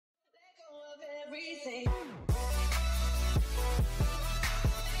everything.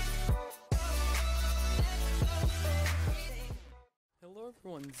 Hello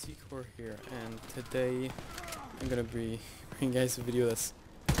everyone, Zcore here, and today I'm gonna be bringing you guys a video that's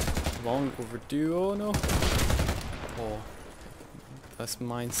long overdue. Oh no! Oh, that's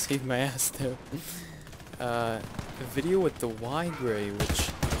mine. Saved my ass there. A video with the SAI GRY, which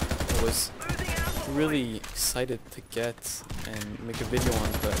I was really excited to get and make a video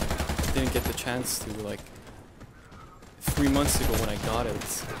on, but didn't get the chance to, like 3 months ago when I got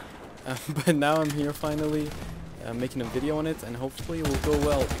it. But now I'm here finally. Making a video on it, and hopefully it will go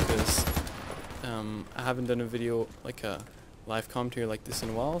well, because I haven't done a video, like a live commentary like this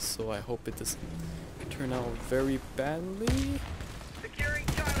in a while, so I hope it doesn't turn out very badly.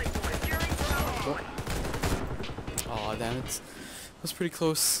 Oh damn it, that was pretty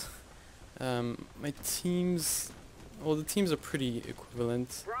close. My teams, well, the teams are pretty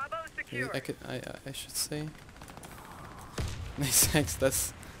equivalent, I should say. Nice X,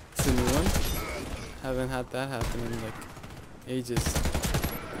 that's a new one. Haven't had that happen in like ages.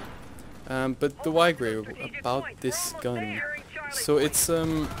 But the SAI GRY, about this gun. So it's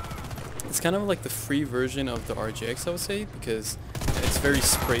kind of like the free version of the RGX, I would say, because it's very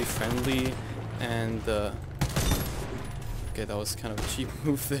spray friendly, and okay, that was kind of a cheap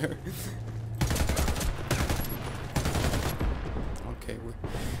move there. Okay,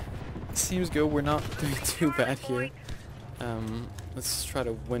 seems good. We're not doing too bad here. Let's try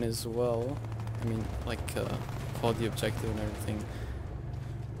to win as well. I mean, like, follow the objective and everything.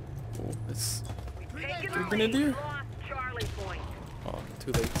 Oh, it's a grenadier. Oh,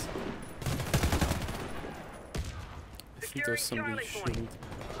 too late. I think there's somebody shooting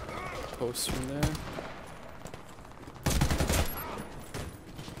posts from there.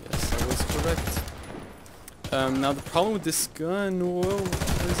 Yes, that was correct. Now the problem with this gun, whoa,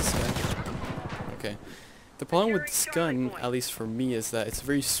 what is this guy? Okay. The problem with this gun, at least for me, is that it's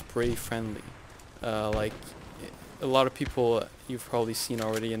very spray friendly. Like a lot of people you've probably seen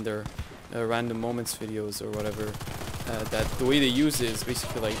already in their random moments videos or whatever, that the way they use it is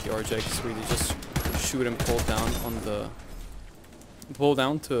basically like the RGX, where they just shoot and pull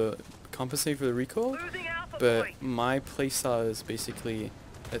down to compensate for the recoil. But my playstyle is basically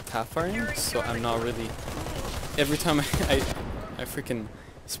a tap firing, so I'm not really. Every time I freaking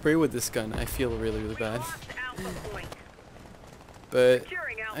spray with this gun, I feel really bad. But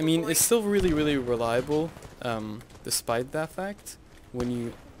I mean, it's still really reliable, despite that fact. When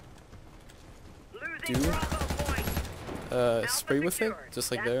you do spray with it,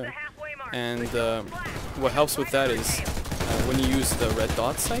 just like there. And what helps with that is when you use the red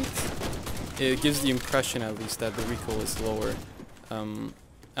dot sight, it gives the impression, at least, that the recoil is lower.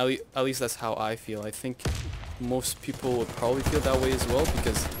 At least that's how I feel. I think most people would probably feel that way as well,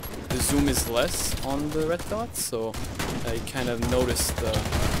 because the zoom is less on the red dot, so I kind of noticed the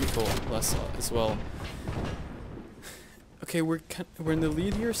recoil less as well. Okay, we're in the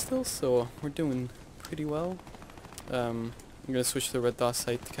lead here still, so we're doing pretty well. I'm gonna switch to the red dot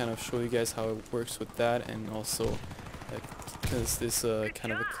sight to kind of show you guys how it works with that, and also because this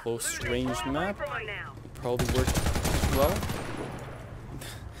kind of a close range map, it probably worked well.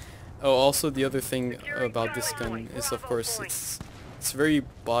 Oh, also the other thing about this gun is, of course, it's very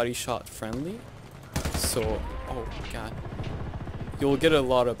body shot friendly. So, oh god, you'll get a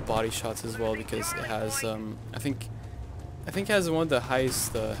lot of body shots as well, because it has I think it has one of the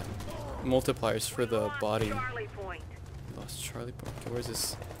highest multipliers for the body. Lost Charlie Point. Okay, where's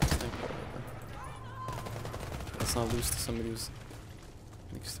this sniper? Let's not lose to somebody who's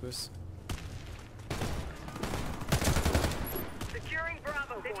next to us.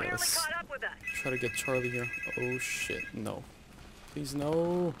 Okay, let's try to get Charlie here. Oh shit, no. Please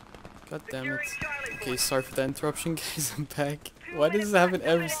no. God damn it. Okay, sorry for that interruption, guys. I'm back. Why does this happen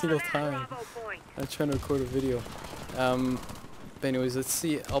every single time? I'm trying to record a video. But anyways, let's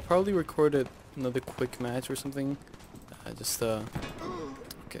see. I'll probably record another quick match or something.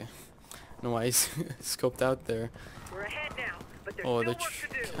 Okay. No, I scoped out there. Oh, they're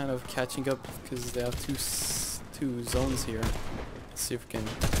kind of catching up because they have two zones here. Let's see if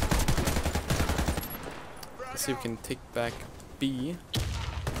we can take back B.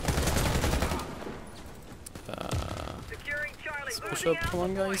 Let's push up, come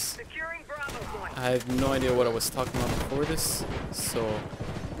on guys. I have no idea what I was talking about before this, so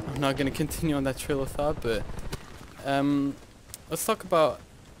I'm not gonna continue on that trail of thought, but let's talk about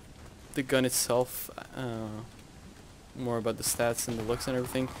the gun itself, more about the stats and the looks and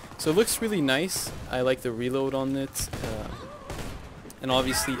everything. So it looks really nice. I like the reload on it, and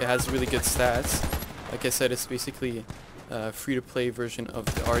obviously it has really good stats. Like I said, it's basically a free-to-play version of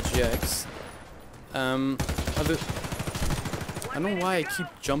the RGX. Other, I don't know why I keep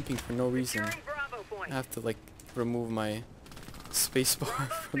jumping for no reason. I have to like remove my spacebar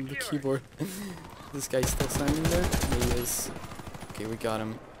from the keyboard. This guy's still standing there? He is. Okay, we got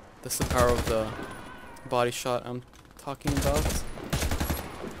him. That's the power of the body shot I'm talking about.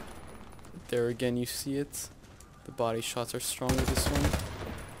 There again, you see it. The body shots are strong with this one.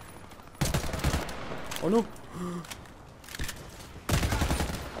 Oh no!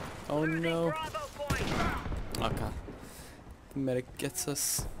 Oh no! Okay. The medic gets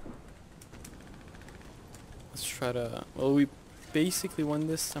us. Let's try to... Well, we basically won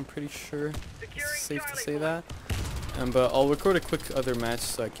this, I'm pretty sure. It's safe to say that. But I'll record a quick other match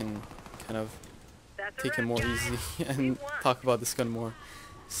so I can kind of take it more easy and talk about this gun more.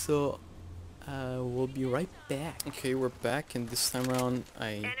 So, we'll be right back. Okay, we're back, and this time around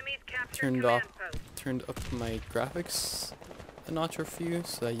I turned up my graphics a notch or few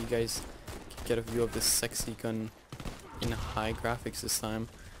so that you guys can get a view of this sexy gun in high graphics this time.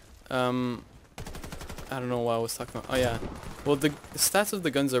 I don't know what I was talking about. Oh yeah, well the stats of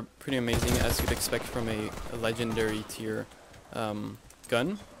the guns are pretty amazing, as you'd expect from a legendary tier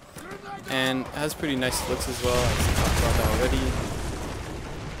gun, and it has pretty nice looks as well. I talked about that already.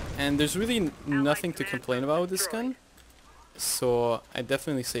 And there's really nothing to complain about with this gun, so I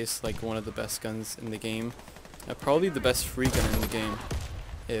definitely say it's like one of the best guns in the game. Probably the best free gun in the game,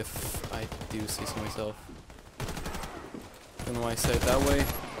 if I do say so myself. Don't know why I said it that way.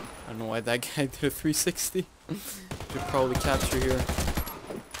 I don't know why that guy did a 360. Should probably capture here.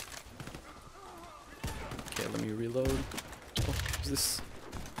 Okay, let me reload. Oh, who's this?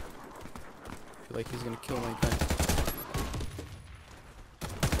 I feel like he's gonna kill my guy.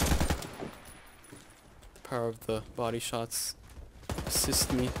 The power of the body shots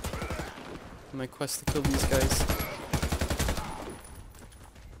assist me in my quest to kill these guys.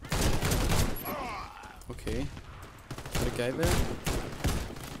 Okay. Got a guy there?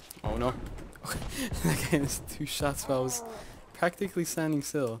 Oh no. That guy has 2 shots while I was practically standing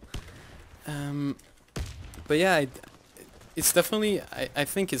still. But yeah, it's definitely, I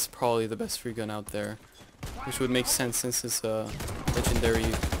think it's probably the best free gun out there, which would make sense since it's a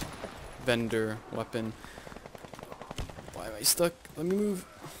legendary vendor weapon. Why am I stuck? Let me move.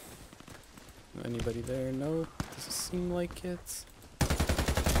 Anybody there? No, doesn't seem like it.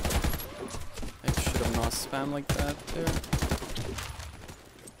 I should have not spammed like that there.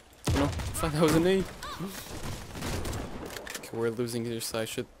 No, I thought that was an A. Okay, we're losing here, so I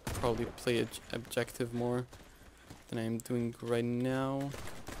should probably play objective more than I am doing right now.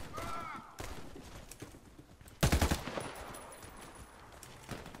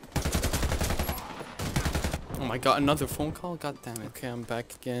 Oh my god, another phone call? God damn it. Okay, I'm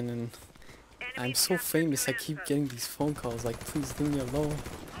back again, and I'm so famous, I keep getting these phone calls, like, please leave me alone.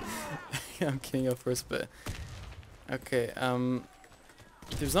 I'm kidding at first, but... Okay,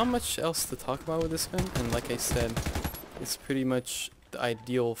 there's not much else to talk about with this gun, and like I said, it's pretty much the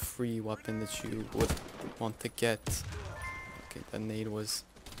ideal free weapon that you would want to get. Okay, that nade was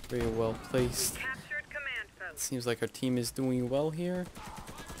very well placed. It seems like our team is doing well here.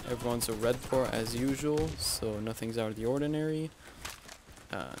 Everyone's a red bar as usual, so nothing's out of the ordinary.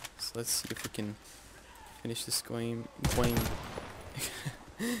 So let's see if we can finish this finish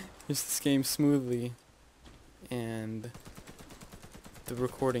this game smoothly, and the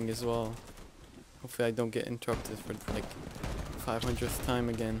recording as well. Hopefully I don't get interrupted for like 500th time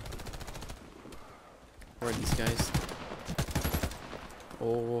again. Where are these guys?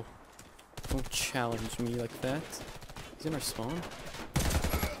 Oh, don't challenge me like that. He's in our spawn?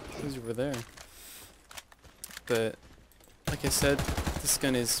 He's over there. But like I said, this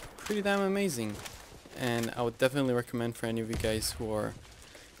gun is pretty damn amazing, and I would definitely recommend for any of you guys who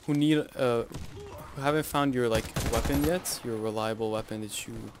need who haven't found your like weapon yet, your reliable weapon that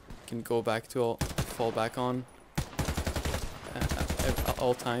you can go back to, fall back on at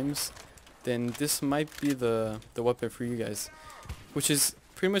all times, then this might be the weapon for you guys, which is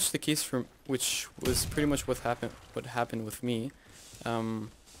pretty much the case for which was pretty much what happened with me.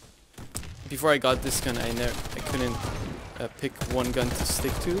 Before I got this gun, I couldn't pick one gun to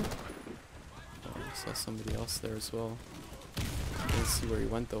stick to. Oh, I saw somebody else there as well. Let's see where he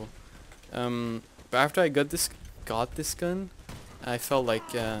went though. But after I got this gun, I felt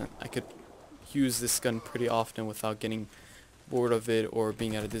like I could use this gun pretty often without getting bored of it or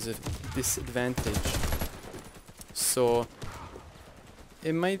being at a disadvantage. So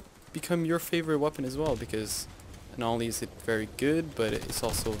it might become your favorite weapon as well, because not only is it very good, but it's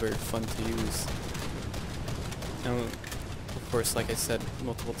also very fun to use. And of course, like I said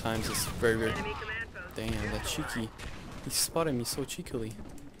multiple times, it's very damn, that cheeky. He spotted me so cheekily.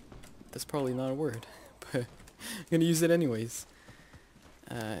 That's probably not a word, but I'm gonna use it anyways.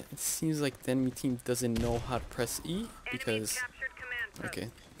 It seems like the enemy team doesn't know how to press E because... Okay,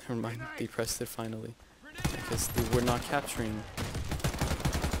 never mind. They pressed it finally. Because they were not capturing.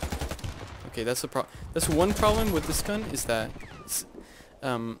 Okay, that's one problem with this gun is that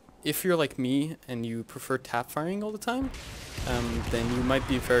if you're like me and you prefer tap firing all the time, then you might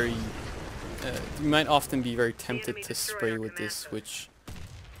be you might often be very tempted to spray with this, which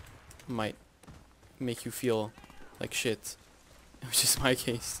might make you feel like shit, which is my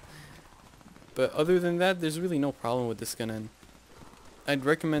case. But other than that, there's really no problem with this gun, and I'd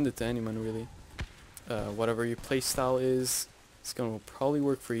recommend it to anyone really. Whatever your playstyle is, this gun will probably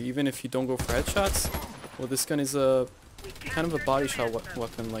work for you, even if you don't go for headshots. Well, this gun is a kind of a body shot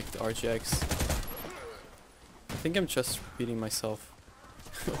weapon like the RGX. I think I'm just repeating myself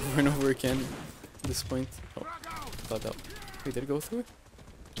over and over again at this point. Oh, thought that. Wait, did it go through?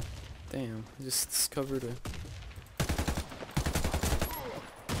 Damn, I just discovered it.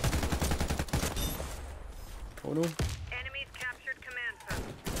 Oh no. Enemies captured command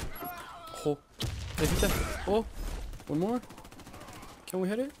post. Oh, did I hit that? Oh, one more. Can we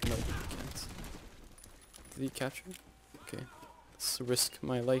hit it? No, we can't. Did he capture it? Okay, let's risk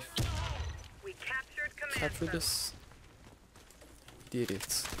my life. We captured command Capture post. this. Did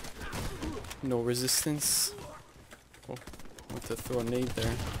it. No resistance. Oh, I want to throw a nade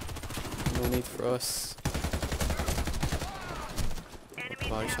there. No nade for us.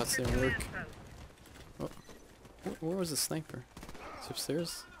 Body shots didn't work. Oh, where was the sniper? Is he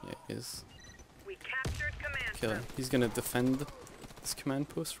upstairs? Yeah, he is. We captured command Okay, post. he's gonna defend this command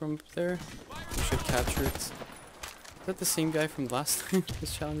post from there. We should capture it. Is that the same guy from last time?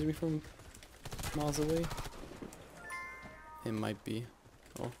 He's challenging me from miles away. It might be.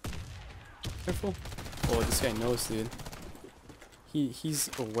 Oh, careful! Oh, this guy knows, dude. He's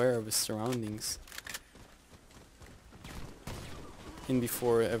aware of his surroundings. And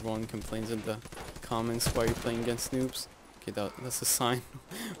before everyone complains in the comments why you're playing against noobs. Okay, that's a sign.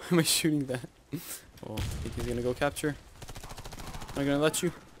 Why am I shooting that? Oh, I think he's gonna go capture. I'm not gonna let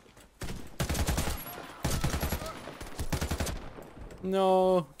you.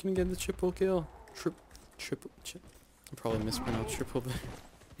 No, can you get the triple kill? I probably mispronounced triple there.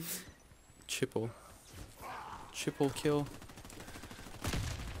 Triple kill.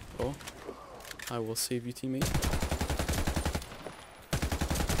 Oh, I will save you, teammate.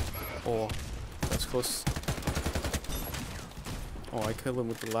 Oh, that's close. Oh, I killed him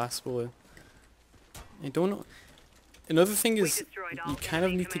with the last bullet. I don't know. Another thing is, you kind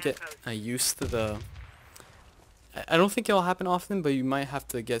of need to get used to the... I don't think it'll happen often, but you might have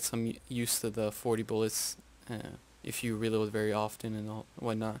to get some used to the 40 bullets if you reload very often and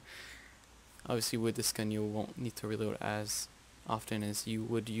whatnot. Obviously with this gun you won't need to reload as often as you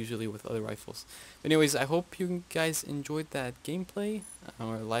would usually with other rifles. But anyways, I hope you guys enjoyed that gameplay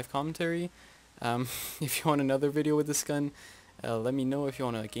or live commentary. If you want another video with this gun, let me know. If you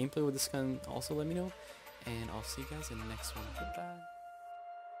want a gameplay with this gun, also let me know. And I'll see you guys in the next one. Goodbye.